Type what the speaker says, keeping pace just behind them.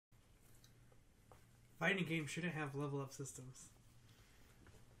Fighting games shouldn't have level up systems.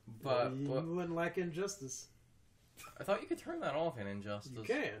 But you wouldn't like Injustice. I thought you could turn that off in Injustice. You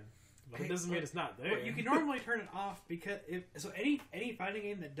can. But it doesn't mean it's not there. Well, you can normally turn it off because any fighting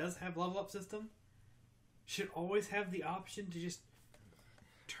game that does have level up system should always have the option to just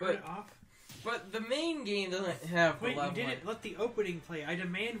turn it off. But the main game doesn't have the Wait, level. you didn't let the opening play. I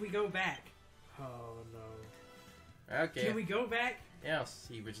demand we go back. Oh no. Okay. Can we go back? Yes,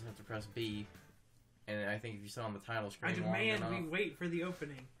 you would just have to press B. And I think if you saw on the title screen, I demand we wait for the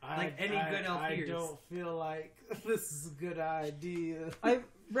opening. Like any good LPers. I don't feel like this is a good idea. I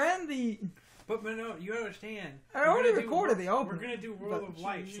ran the... But no, you understand. I already recorded the opening. We're going to do World of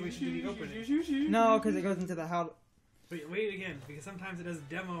Light, so we should do the opening. No, because it goes into the how... Wait again, because sometimes it does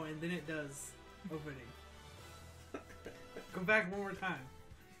demo and then it does opening. Go back one more time.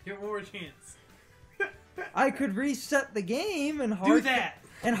 Give it one more chance. I could reset the game and do that.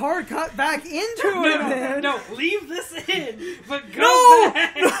 And hard cut back into it, man. No, leave this in, but go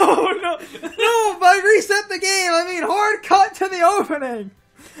back. No, by reset the game, I mean hard cut to the opening.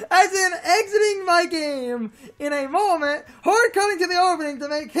 As in exiting my game in a moment, hard cutting to the opening to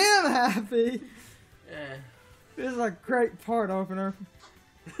make him happy. Yeah. This is a great part opener.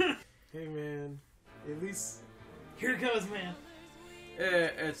 Hey man, at least... Here it goes, man.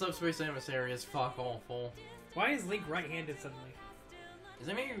 Subspace Emissary is fuck awful. Why is Link right-handed suddenly? Is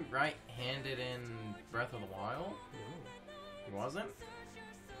he maybe right-handed in Breath of the Wild? No. He wasn't?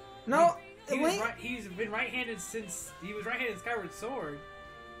 No, he's been right-handed since he was right-handed in Skyward Sword.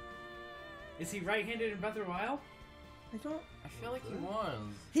 Is he right-handed in Breath of the Wild? I feel like he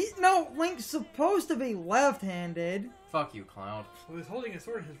was. No, Link's supposed to be left-handed. Fuck you, Cloud. Well, he was holding a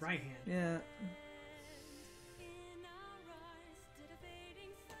sword in his right hand. Yeah.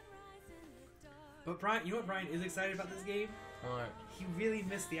 But Brian, you know what Brian is excited about this game? What? He really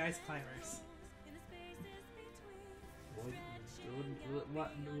missed the Ice Climbers. Well,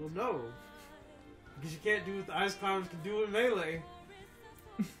 no. Because you can't do what the Ice Climbers can do in Melee.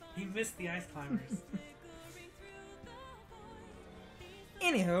 He missed the Ice Climbers.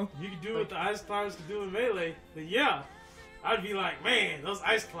 Anywho. You can do what the Ice Climbers can do in Melee, then yeah. I'd be like, man, those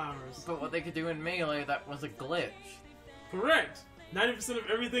Ice Climbers. But what they could do in Melee, that was a glitch. Correct. 90% of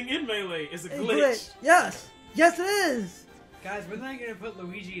everything in Melee is a glitch. Yes. Yes, it is. Guys, when are they going to put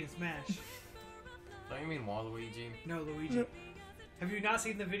Luigi in Smash? Don't you mean Waluigi? No, Luigi. No. Have you not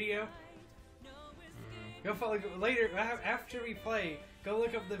seen the video? Go follow, later, after we play, go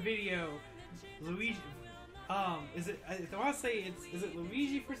look up the video. Luigi, is it, I want to say is it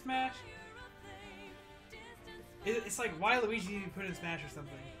Luigi for Smash? It's like, why Luigi need to put in Smash or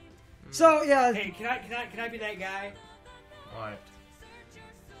something. So, yeah. Hey, can I be that guy? What?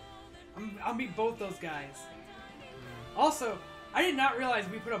 I'll meet both those guys. Also, I did not realize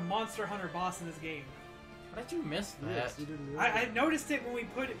we put a Monster Hunter boss in this game. How did you miss that? Yes, you didn't I noticed it when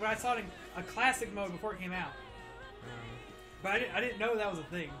I saw it in a classic mode before it came out. But I didn't know that was a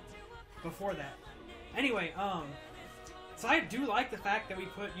thing before that. Anyway, so I do like the fact that we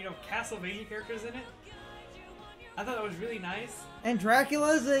put, Castlevania characters in it. I thought that was really nice. And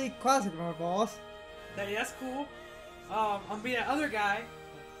Dracula's a classic mode boss. That's cool. I'm being that other guy.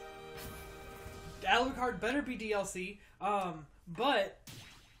 Alucard better be DLC. But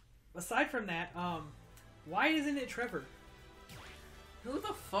aside from that, why isn't it Trevor? Who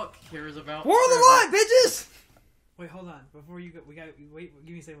the fuck cares about War of the Light, bitches! Wait, hold on. Before you go, wait.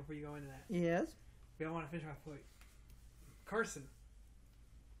 Give me a second before you go into that. Yes. We don't want to finish my point. Carson,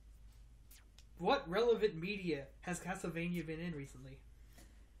 what relevant media has Castlevania been in recently?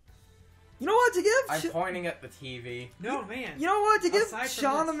 You know what to give? I'm pointing at the TV. No, man. You know what to give Aside from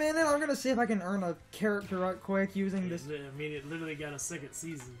Sean a this- minute? I'm gonna see if I can earn a character right quick using this I mean, it literally got a second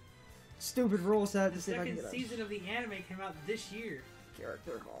season. stupid rule set to The see if I can second get a season of the anime came out this year.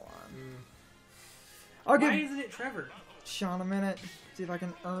 character. Hold on. I'll Why give isn't it Trevor? Sean a minute. See if I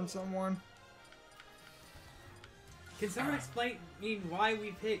can earn someone. Can someone explain why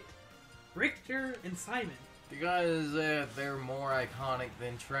we picked Richter and Simon? Because they're more iconic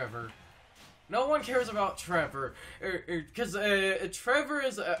than Trevor. No one cares about Trevor. Because Trevor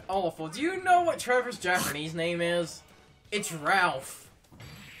is awful. Do you know what Trevor's Japanese name is? It's Ralph.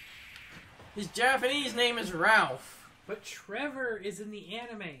 His Japanese name is Ralph. But Trevor is in the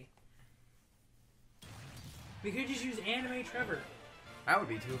anime. We could just use anime Trevor. That would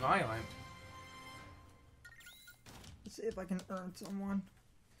be too violent. Let's see if I can earn someone.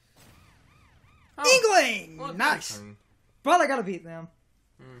 Oh, Inkling! well, Nice! Inkling. But I gotta beat them.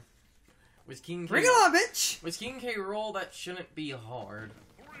 With King K. Bring it on, bitch! With King K. Rool, that shouldn't be hard.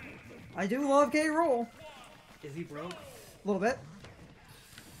 I do love K. Rool. Is he broke? A little bit.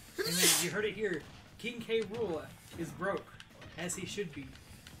 Hey man, you heard it here. King K. Rool is broke, as he should be.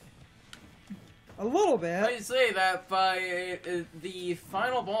 A little bit. I say that by the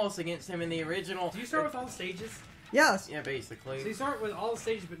final boss against him in the original. Do you start with all the stages? Yes. Yeah, basically. So you start with all the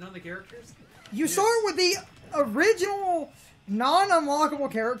stages but none of the characters? You start with the original non-unlockable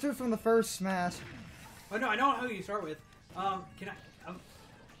characters from the first Smash. Oh no, I know who you start with. Can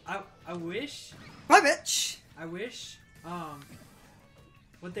I wish. Bye, bitch. I wish.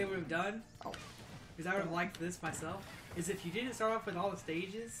 What they would have done. Oh. Because I would have liked this myself. Is if you didn't start off with all the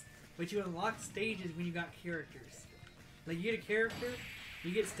stages, but you unlocked stages when you got characters. Like you get a character,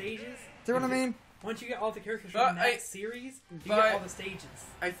 you get stages. See what I mean? Once you get all the characters from that series, you get all the stages.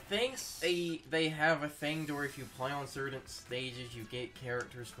 I think they have a thing to where if you play on certain stages, you get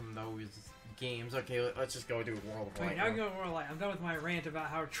characters from those games. Okay, let's just go do World of Light. Wait, now I'm going World of Light. I'm done with my rant about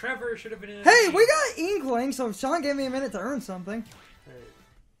how Trevor should have been in a Hey, game. we got Inkling, so Sean gave me a minute to earn something. Hey,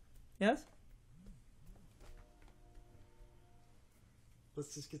 Yes?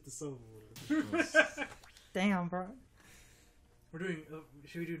 let's just get this over with. Damn, bro. We're doing.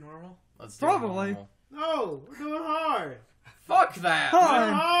 Should we do normal? Let's do Probably. normal. No, we're doing hard. Fuck that! Huh.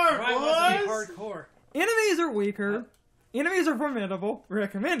 Doing hard, Right, let's boys. be hardcore. Enemies are weaker. Enemies are formidable.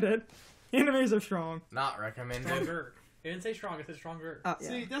 Recommended. Enemies are strong. Not recommended. Stronger. It didn't say strong. It said stronger. Oh, yeah.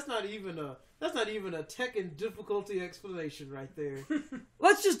 See, that's not even a Tekken difficulty explanation right there.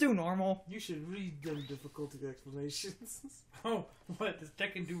 Let's just do normal. You should read them difficulty explanations. Oh, what? Does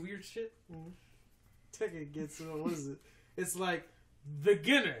Tekken do weird shit? Tekken gets what is it? It's like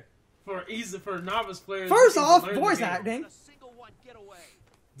beginner for novice players. First looking to off, learn the voice game. acting.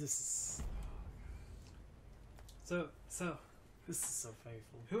 This is So, so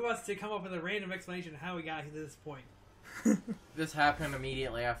painful. who wants to come up with a random explanation of how we got to this point? This happened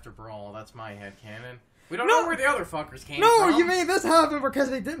immediately after Brawl. That's my headcanon. We don't No. know where the other fuckers came No, from. you mean this happened because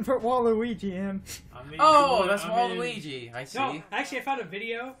they didn't put Waluigi in. I mean, Oh, come on, that's I mean, Waluigi. I see. No, actually, I found a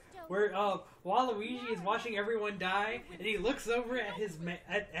video where Waluigi is watching everyone die, and he looks over at his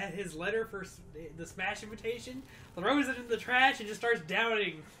at his letter for the Smash invitation, throws it in the trash, and just starts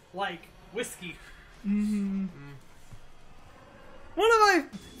downing like whiskey. Mm-hmm. One of my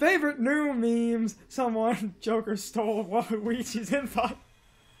favorite new memes, someone, Joker stole Waluigi's invite.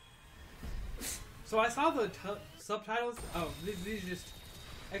 So I saw the subtitles. Oh, these are just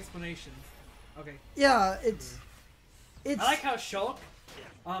explanations. Okay. Yeah, it's... I like how Shulk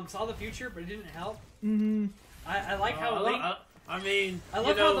saw the future, but it didn't help. Mm-hmm. I like how Link... I mean, I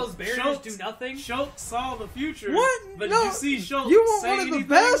love how those barriers Schultz, do nothing. Schultz saw the future. What? But No, did you see Schultz you want say one of the anything?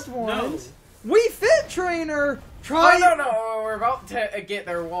 best ones. No. Wii Fit Trainer Oh, tried... no, we're about to get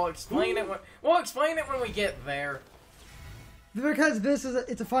there. We'll explain it. We'll explain it when we get there. Because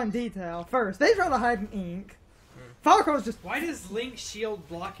it's a fun detail. First, they try to hide an ink. Falco's just... Why does Link's shield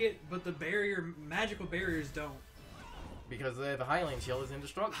block it, but the magical barriers don't? Because the Hylian shield is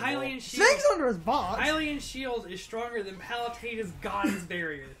indestructible. Hylian shield... Snake's under his box. Hylian shield is stronger than Palutena's God's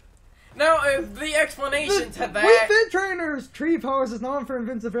barrier. Now, the explanation to Wii that... Fit Trainer's tree pose is known for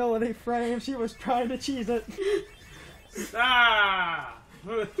invincibility frame. She was trying to cheese it. Ah!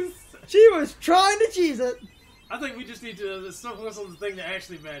 She was trying to cheese it. I think we just need to focus on the thing that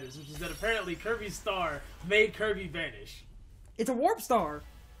actually matters, which is that apparently Kirby's star made Kirby vanish. It's a warp star.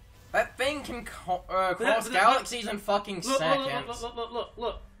 That thing can cross Look, galaxies in fucking Look, seconds.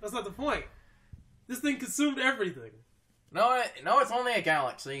 look. That's not the point. This thing consumed everything. No, it's only a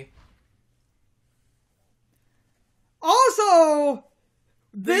galaxy. Also,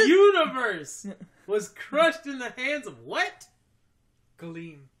 The universe was crushed in the hands of what?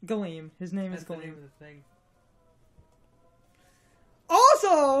 Galeem. Galeem. His name That's is the Galeem. name of the thing.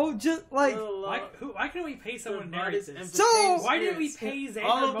 Also, just like Why can't we pay someone to narrate this? So- Why did we pay Xander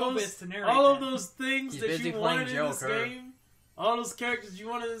all of Mobus those, to narrate all of that? those things He's that busy you wanted playing in this Joker. game, all those characters you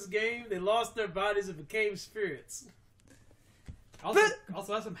wanted in this game, they lost their bodies and became spirits. Also, But-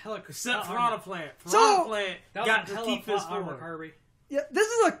 that's some hella Except armor. Piranha So- Plant That was got some to hella keep his plot armor, form. Kirby. yeah, this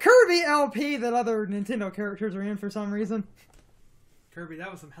is a Kirby LP that other Nintendo characters are in for some reason. Kirby, that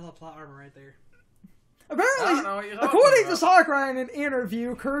was some hella plot armor right there. I don't Apparently, know what you're talking according to about. Sakurai in an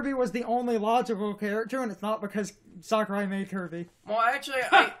interview, Kirby was the only logical character, and it's not because Sakurai made Kirby. Well, actually,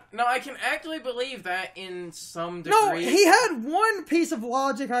 I can actually believe that in some degree. No, he had one piece of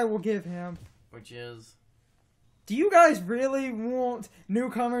logic I will give him. Which is... Do you guys really want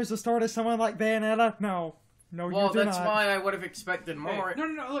newcomers to start as someone like Bayonetta? No. No, Well, you do that's not. why I would have expected more. No,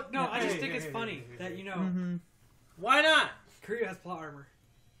 look, no, I just think it's hey, funny hey, that, you know, Mm-hmm. Why not? Kirby has plot armor.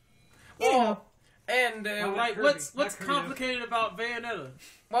 Well, and, Well, Like, Kirby, what's not Kirby, complicated about Bayonetta?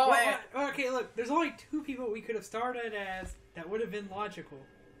 well, Okay, look, there's only two people we could have started as that would have been logical.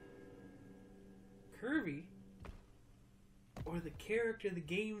 Kirby or the character the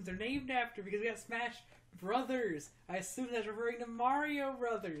games are named after, because we got Smash Brothers. I assume that's referring to Mario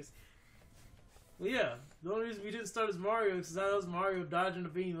Brothers. Well, yeah. The only reason we didn't start as Mario is because that was Mario dodging a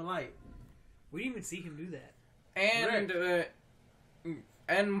beam of light. We didn't even see him do that.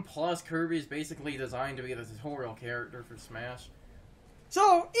 And plus, Kirby is basically designed to be the tutorial character for Smash.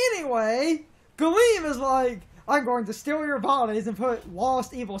 So, anyway, Galeem is like, I'm going to steal your bodies and put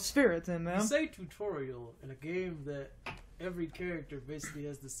lost evil spirits in them. You say tutorial in a game that every character basically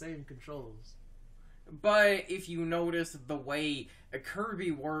has the same controls. But if you notice the way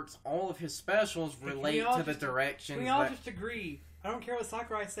Kirby works, all of his specials relate to the directions. We all just agree. I don't care what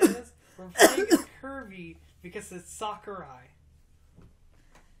Sakurai says. We're playing as Kirby because it's Sakurai.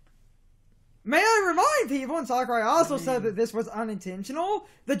 May I remind people, and Sakurai also said that this was unintentional,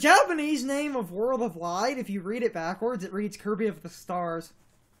 the Japanese name of World of Light, if you read it backwards, it reads Kirby of the Stars.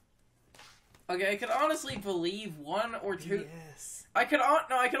 Okay, I could honestly believe one or two... Yes. I could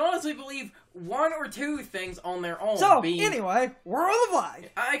honestly believe one or two things on their own. So, anyway, World of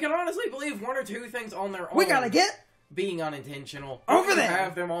Light. I can honestly believe one or two things on their own. We gotta get being unintentional. over there.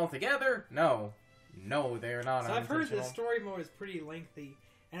 Have them all together? No, they're not. So I've heard unintentional. the story mode is pretty lengthy,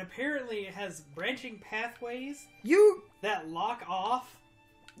 and apparently it has branching pathways that lock off.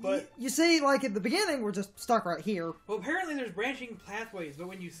 But you see, like at the beginning, we're just stuck right here. Well, apparently there's branching pathways, but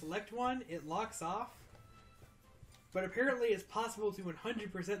when you select one, it locks off. But apparently it's possible to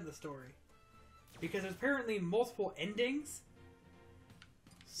 100% the story, because there's apparently multiple endings.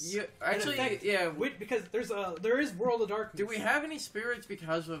 Yeah, actually, yeah. Because there is World of Darkness. Do we have any spirits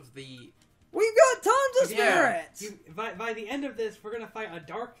because of the? We've got tons of spirits! By the end of this, we're going to fight a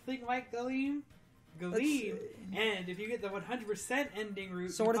dark thing like Galeem. And if you get the 100% ending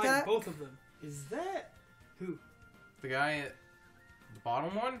route, Sword you fight attack? both of them. Is that Who? The guy at the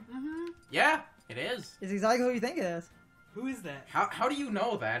bottom one? Mm-hmm. Yeah, it is. It's exactly who you think it is. Who is that? How do you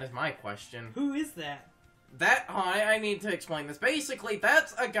know that is my question. Who is that? I need to explain this. Basically,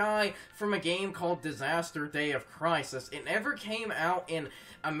 that's a guy from a game called Disaster Day of Crisis. It never came out in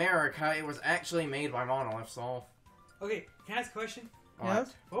America. It was actually made by Monolith Soft. Okay, can I ask a question?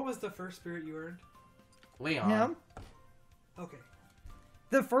 Yes? What was the first spirit you earned? Leon. Him? Okay.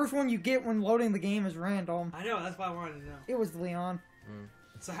 The first one you get when loading the game is random. I know, that's why I wanted to know. It was Leon.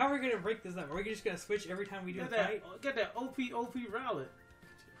 So how are we going to break this up? Are we just going to switch every time we do a fight? Get that OP rally.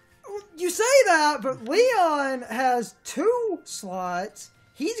 You say that, but Leon has 2 slots.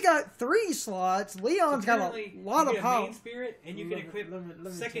 He's got 3 slots. Leon's got a lot of power. You get a main spirit, and you can equip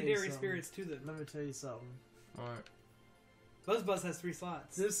secondary spirits to them. Let me tell you something. Alright. BuzzBuzz has 3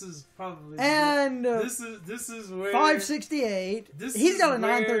 slots. This is probably this is where 568. He's got a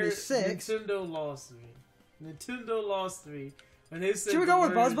 936. Nintendo lost me. And they said, should we go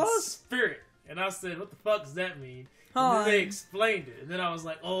with BuzzBuzz? Spirit. And I said, what the fuck does that mean? And then they explained it. And then I was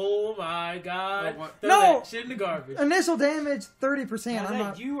like, oh my god. Throw No! that shit in the garbage. Initial damage, 30%. Now, is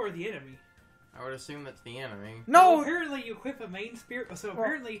that you or the enemy? I would assume that's the enemy. No! Well, apparently you equip a main spirit. So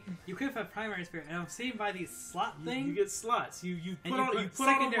apparently you equip a primary spirit. And I'm seeing by these slot things. You get slots. You put on a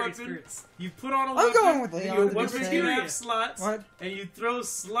secondary weapon. spirits. You put on a weapon. I'm going with Leon. Your weapons can have slots. What? And you throw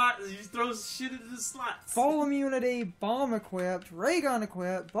shit into the slots. Full immunity, bomb equipped, ray gun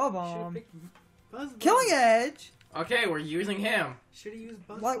equipped, bomb. BuzzBuzz. Killing Edge. Okay, we're using him. Should have used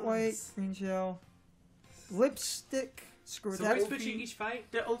BuzzBuzz. Lightweight, green shell. Lipstick, screw So attack. we're switching each fight?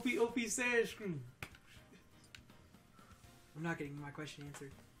 That OP sand screw. I'm not getting my question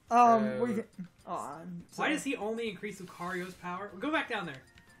answered. We can, Why does he only increase Lucario's power? Go back down there.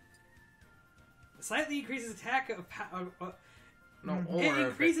 Slightly increases attack of No, it aura.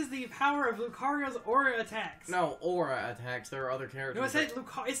 increases the power of Lucario's aura attacks. No, aura attacks. There are other characters. No,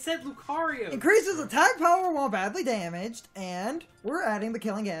 it said Lucario. increases attack power while badly damaged, and we're adding the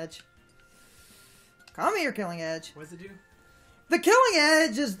Killing Edge. Come here, Killing Edge. What does it do? The Killing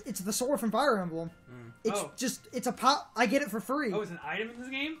Edge it's the sword from Fire Emblem. It's a pop. I get it for free. Oh, it's an item in this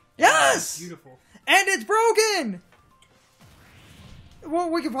game? Yes! Beautiful. And it's broken! Well,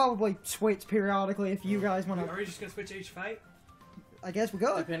 we could probably switch periodically if you guys want Are to. we just gonna switch each fight? I guess we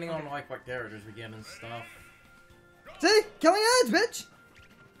could. Depending on like what characters we get and stuff. See? Killing Edge, bitch!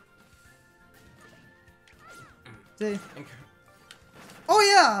 See? Oh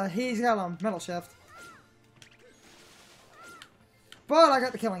yeah, he's got a metal shift. But I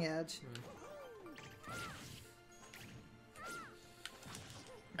got the Killing Edge.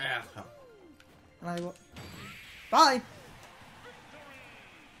 And I bye!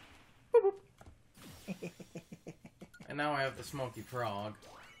 Boop, boop. And now I have the Smoky Frog.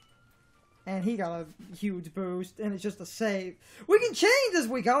 And he got a huge boost, and it's just a save. We can change as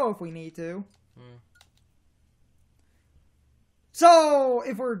we go if we need to. So,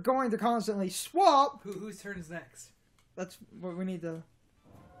 if we're going to constantly swap, Whose turn is next? that's what we need to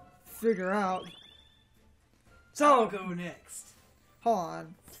figure out. I'll So, go next. hold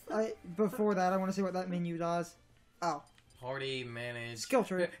on. Before that, I want to see what that menu does. Oh, Party manage. skill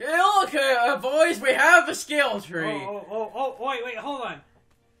tree. Hey, look, boys, we have a skill tree. Oh, wait, hold on.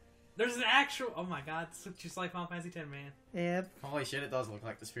 There's an actual... Oh my god, it's just like Final Fantasy X, man. Yep. Holy shit, it does look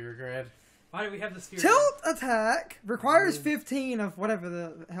like the sphere grid. Why do we have this fear? Tilt attack requires 15 of whatever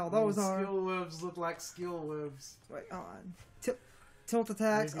the hell those are. Skill webs look like skill webs. Wait, hold on. Tilt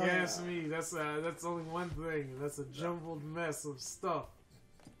attacks. If you ask me, that's only one thing. That's a jumbled mess of stuff.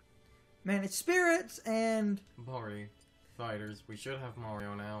 Manage spirits, and Party fighters. We should have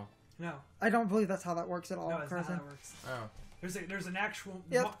Mario now. No. I don't believe that's how that works at all, No, it's not how Carson. it works. Oh. There's an actual...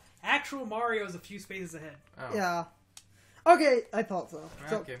 Yep. Actual Mario's a few spaces ahead. Oh. Yeah. Okay, I thought so.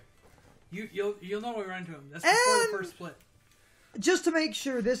 So, Okay. You'll know when we run into him. That's before the And- first split. just to make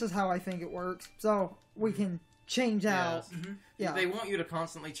sure, this is how I think it works. So we can change out. Yes. Mm-hmm. Yeah. They want you to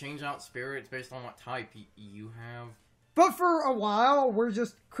constantly change out spirits based on what type you have. But for a while, we're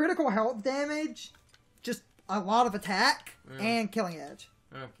just critical health damage, just a lot of attack, Yeah. and killing edge.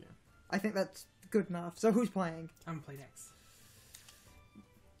 Okay. I think that's good enough. So who's playing? I'm gonna play next.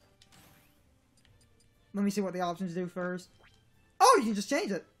 Let me see what the options do first. Oh, you can just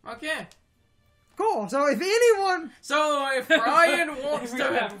change it. Okay. Cool. So if anyone, So if Brian wants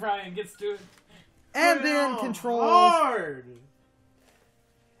to, Brian gets to it. and then Well, controls, hard.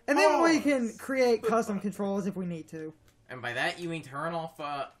 and then we Pause. can create custom controls if we need to. and by that you mean turn off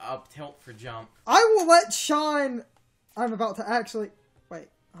up tilt for jump. I will let Sean. I'm about to actually wait.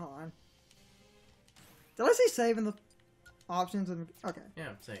 Hold on. Did I say save in the options? Okay. Yeah,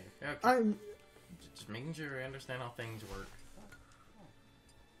 same. Okay. I'm. Just making sure we understand how things work.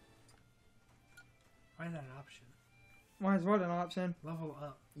 Why is that an option? Why is what an option? Level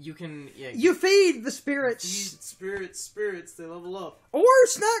up. You can, yeah. You feed the spirits Spirits, they level up. or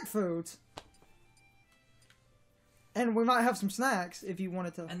snack foods. And we might have some snacks if you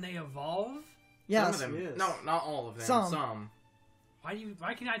wanted to. And they evolve? Yes. Some of them. Yes. No, not all of them. Some. Some.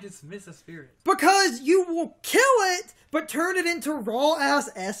 Why can I just miss a spirit? Because you will kill it, but turn it into raw ass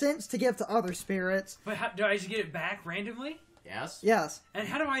essence to give to other spirits. But how, do I just get it back randomly? Yes. Yes. And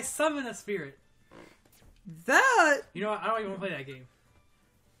how do I summon a spirit? That. You know what? I don't even want to play that game.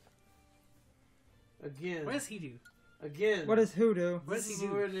 Again. What does he do? Again. What does hoodoo? What does This he is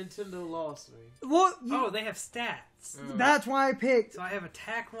do? where Nintendo lost me. Look. Oh, they have stats. That's why I picked. So I have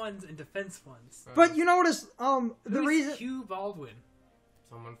attack ones and defense ones. But you notice, the Who's reason. Hugh Baldwin?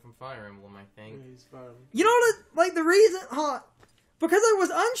 Someone from Fire Emblem, I Yeah, think. he's fine. You know, like the reason, because I was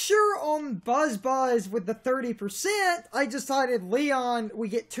unsure on Buzz with the 30%, I decided Leon, we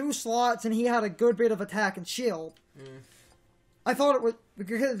get 2 slots and he had a good bit of attack and shield. I thought it was,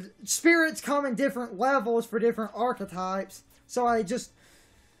 because spirits come in different levels for different archetypes, so I just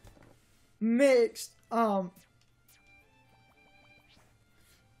mixed, Oh,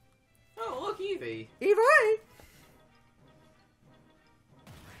 look, Eevee. Eevee!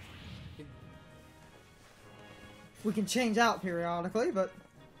 We can change out periodically, but...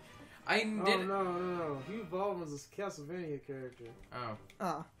 I Oh, did. no. Hugh Baldwin's a Castlevania character.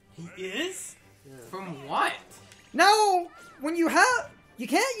 Oh. He is? Yeah. From what? Now, when you have... You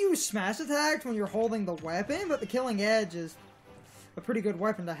can't use smash attacks when you're holding the weapon, but the killing edge is a pretty good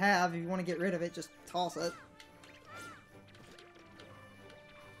weapon to have. If you want to get rid of it, just toss it.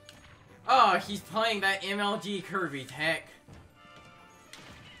 Oh, he's playing that MLG Kirby tech.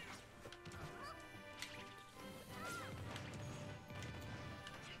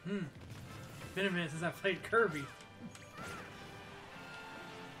 Been a minute since I played Kirby.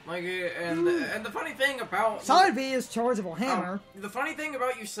 Like, and the funny thing about Side B is chargeable hammer. the funny thing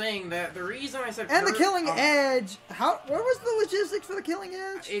about you saying that, the reason I said And the Kirby- killing edge... What was the logistics for the killing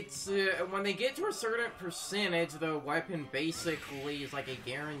edge? It's when they get to a certain percentage, the weapon basically is like a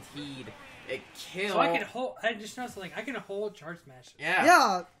guaranteed kill. So I can hold. I just noticed, like, I can hold charge smash. Yeah.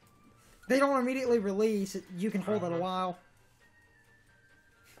 Yeah. They don't immediately release it. You can hold it a while.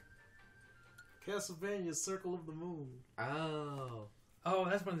 Castlevania Circle of the Moon. Oh. Oh,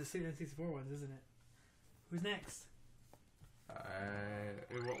 that's one of the N64 ones, isn't it? Who's next?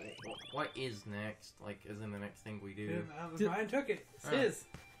 What is next? Like, is in the next thing we do? Brian took it. It's his.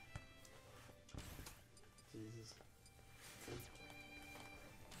 Jesus.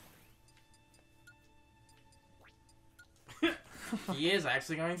 He is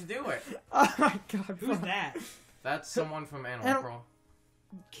actually going to do it. Oh my god. Who's that? That's someone from Animal Animal-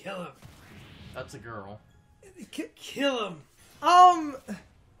 Crossing. Kill him. That's a girl. Kill him. Um,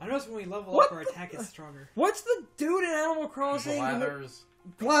 I know Plus, when we level What up, our attack is stronger. What's the dude in Animal Crossing? Blathers.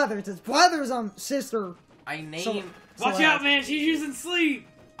 Blathers. It's Blathers' sister. I named. So- Watch Celeste. out, man! She's using sleep.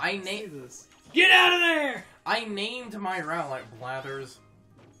 I See named. this. Get out of there! I named my route like Blathers.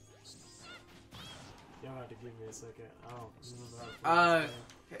 Y'all have to give me a second. I don't remember how to play this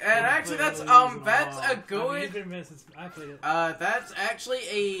game. And actually, that's a I mean, good. it's been a minute since I played it. That's actually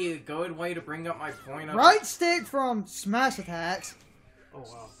a good way to bring up my point of. Right stick from smash attacks. Oh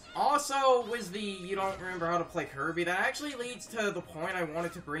wow. Also, with the you don't remember how to play Kirby, that actually leads to the point I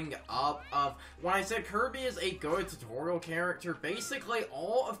wanted to bring up of when I said Kirby is a good tutorial character. Basically,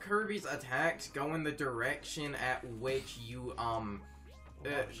 all of Kirby's attacks go in the direction at which you Wow,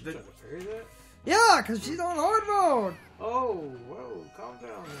 she the- tried to parry that? Yeah, because she's on hard mode. Oh, whoa, calm down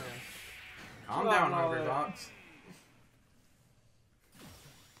there. calm Chill down, out, Hungry all Box.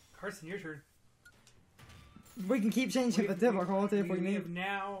 Carson, your turn. We can keep changing the difficulty if we We need. have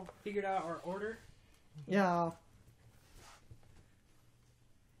now figured out our order. Yeah.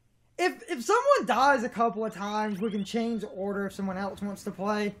 If someone dies a couple of times, we can change the order if someone else wants to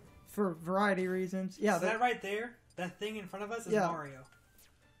play for variety reasons. Yeah. So that right there, that thing in front of us is Yeah. Mario.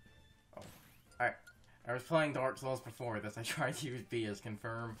 I was playing Dark Souls before this. I tried to use B as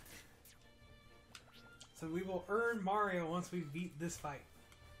confirm. So we will earn Mario once we beat this fight.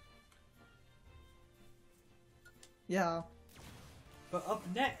 Yeah. But up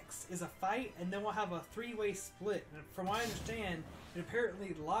next is a fight, and then we'll have a three-way split. And from what I understand, it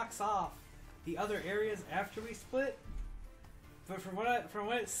apparently locks off the other areas after we split. But from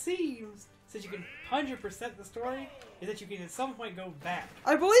what it seems, since you can 100% the story, is that you can at some point go back.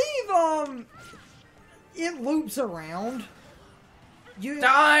 I believe it loops around. You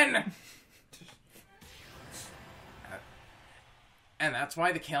Done! And that's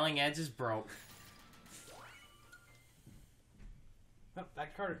why the killing edge is broke. Oh,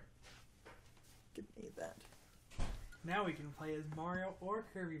 back to Carter. Give me that. Now we can play as Mario or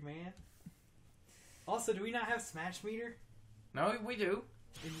Kirby, man. Also, do we not have Smash Meter No, we do.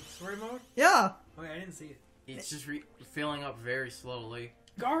 in story mode? Yeah. Okay, I didn't see it. It's just filling up very slowly.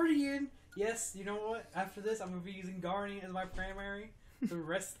 Guardian! Yes, you know what? After this, I'm going to be using Guardian as my primary the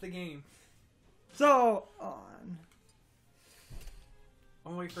rest of the game. So on.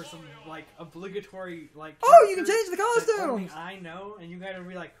 I'm waiting for some, like, obligatory, like... Oh, you can character change the that only costumes. I know, and you gotta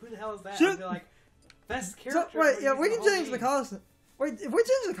be like, who the hell is that? Should- I'll be like, best So, character. wait, we're yeah, we using can the change the whole game. costume. Wait, if we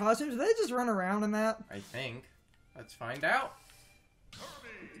change the costumes, do they just run around in that? I think. Let's find out.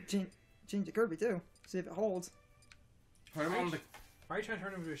 Change the Kirby too. See if it holds. Put him on the. Why are you trying to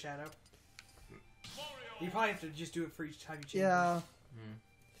turn him into a shadow? You probably have to just do it for each time you change him. Yeah.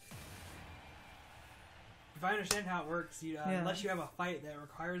 If I understand how it works, you, Yeah. unless you have a fight that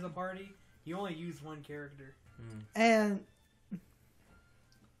requires a party, you only use one character. And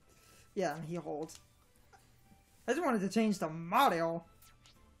yeah, and he holds. I just wanted to change the Mario.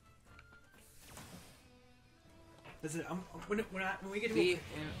 Listen, when we get to The,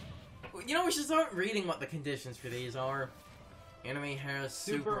 you know, we should start reading what the conditions for these are. Enemy has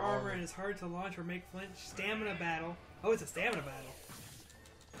super armor and is hard to launch or make flinch. Stamina battle. Oh, it's a stamina battle.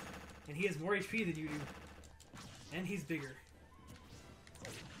 And he has more HP than you do. And he's bigger.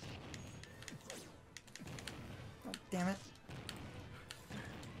 Oh, damn it.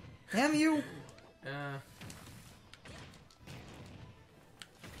 Damn you.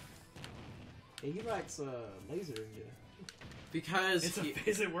 Hey, he likes laser in you. Because It's he,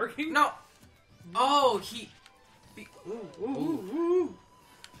 is it working? no. Oh, he. Ooh, ooh, ooh, ooh.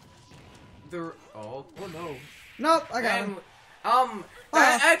 The oh. Oh no. Nope, I got And, him.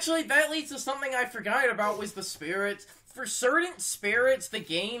 that leads to something I forgot about was the spirits. For certain spirits, the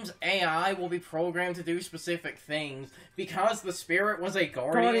game's AI will be programmed to do specific things. Because the spirit was a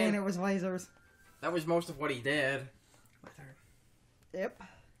Guardian, it was lasers. that was most of what he did. My turn. Yep.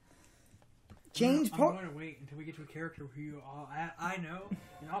 Change I'm part. going to wait until we get to a character who you all I know,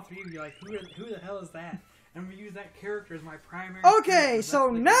 and all three of you are like, who the hell is that? And we use that character as my primary. Okay, character.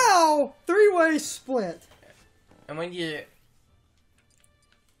 so That's now three-way split. And when you...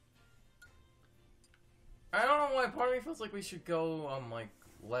 I don't know why part of me feels like we should go on, like,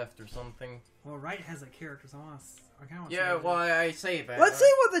 left or something. well, right has a character, so I kind of want. Yeah, well, I say that. Let's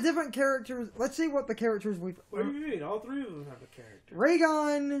see what the different characters. Let's see what the characters we've. What do you mean? All three of them have a character.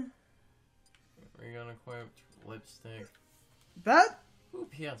 Raygun. We're gonna equip lipstick. That. Ooh,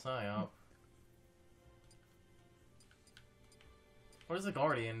 PSI up. What does the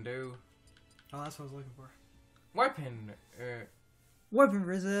Guardian do? Oh, that's what I was looking for. Weapon. Weapon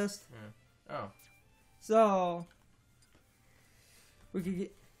resist. Oh. So. We could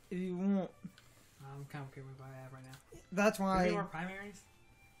get. If you want. I'm kind of okay with what I have right now. That's Do we why. need more primaries?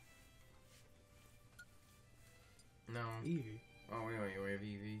 No. Eevee. Oh, we have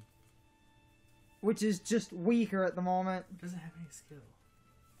Eevee. which is just weaker at the moment. Doesn't have any skill.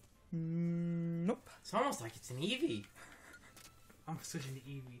 Nope. It's almost like it's an Eevee. I'm switching to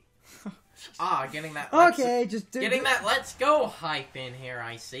Eevee. Getting that. Okay, just do Getting that let's go hype in here,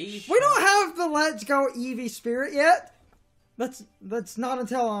 I see. We don't have the Let's Go Eevee spirit yet. That's not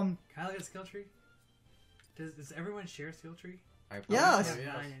until Can I look at a skill tree? Does everyone share a skill tree? Yes. I have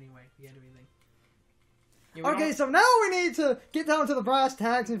 9 anyway. You can't do anything. Yeah, we Okay, don't- so now we need to get down to the brass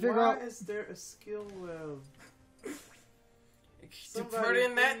tacks and figure Why out. is there a skill web? to put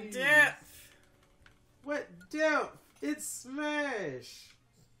in that please. depth. What depth? It's Smash.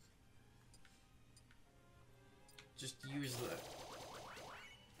 Just use the.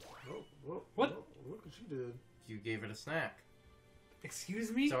 Whoa, What? Look what you did. You gave it a snack,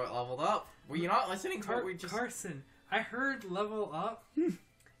 Excuse me? so it leveled up. Were you not listening to what we just? Carson, I heard level up.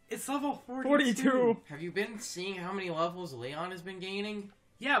 It's level 42. 42. Have you been seeing how many levels Leon has been gaining?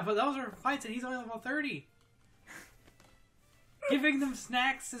 Yeah, but those are fights and he's only level 30. Giving them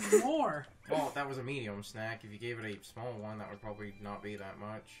snacks is more. Well, that was a medium snack. If you gave it a small one, that would probably not be that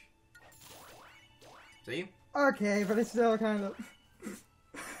much. See? Okay, but it's still kind of.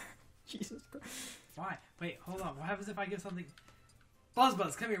 Jesus Christ. Why? Wait, hold on. What happens if I give something...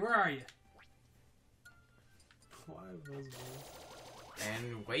 Buzz, come here. Where are you? Why Buzzball?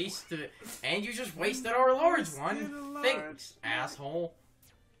 And wasted it. And you just wasted our large one. Wasted a large Thanks, one. asshole.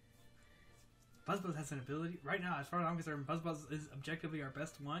 Buzz has an ability. Right now, as far as I'm concerned, Buzz is objectively our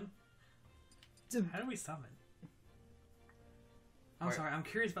best one. How do we summon? I'm Wait. sorry. I'm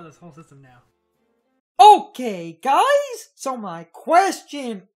curious about this whole system now. Okay, guys, so my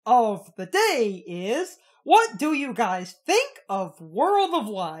question of the day is, what do you guys think of World of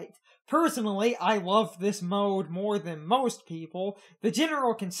Light? Personally, I love this mode more than most people. The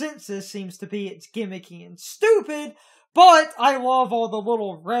general consensus seems to be it's gimmicky and stupid, but I love all the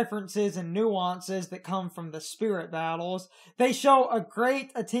little references and nuances that come from the spirit battles. They show a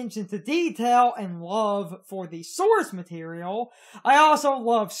great attention to detail and love for the source material. I also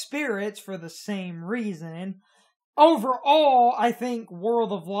love spirits for the same reason. Overall, I think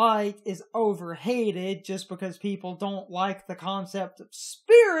World of Light is overhated just because people don't like the concept of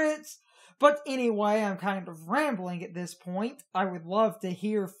spirits. But anyway, I'm kind of rambling at this point. I would love to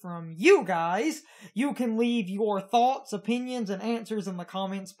hear from you guys. You can leave your thoughts, opinions, and answers in the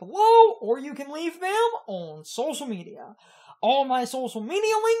comments below, or you can leave them on social media. All my social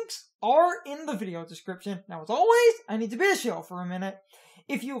media links are in the video description. Now, as always, I need to be a show for a minute.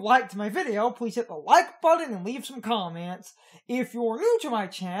 If you liked my video, please hit the like button and leave some comments. If you're new to my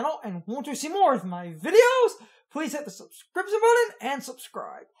channel and want to see more of my videos, please hit the subscription button and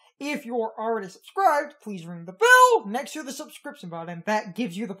subscribe. If you're already subscribed, please ring the bell next to the subscription button. That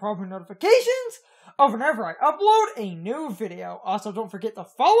gives you the proper notifications of whenever I upload a new video. Also, don't forget to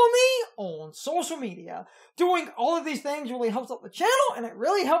follow me on social media. Doing all of these things really helps out the channel, and it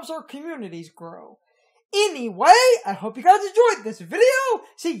really helps our communities grow. Anyway, I hope you guys enjoyed this video.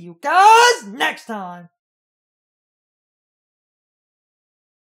 See you guys next time.